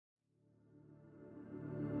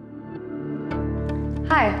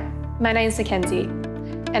Hi, my name's Mackenzie,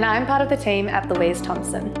 and I'm part of the team at Louise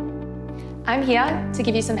Thompson. I'm here to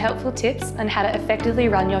give you some helpful tips on how to effectively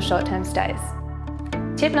run your short-term stays.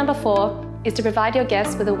 Tip number 4 is to provide your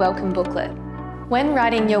guests with a welcome booklet. When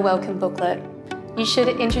writing your welcome booklet, you should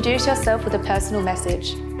introduce yourself with a personal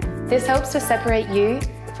message. This helps to separate you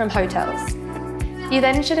from hotels. You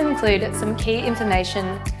then should include some key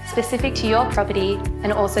information specific to your property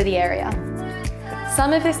and also the area.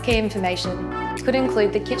 Some of this key information could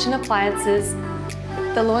include the kitchen appliances,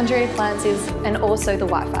 the laundry appliances, and also the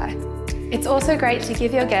Wi-Fi. It's also great to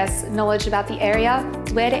give your guests knowledge about the area,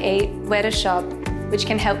 where to eat, where to shop, which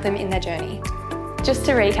can help them in their journey. Just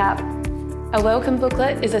to recap, a welcome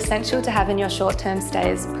booklet is essential to have in your short-term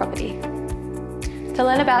stays property. To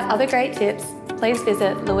learn about other great tips, please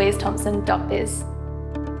visit louisethompson.biz.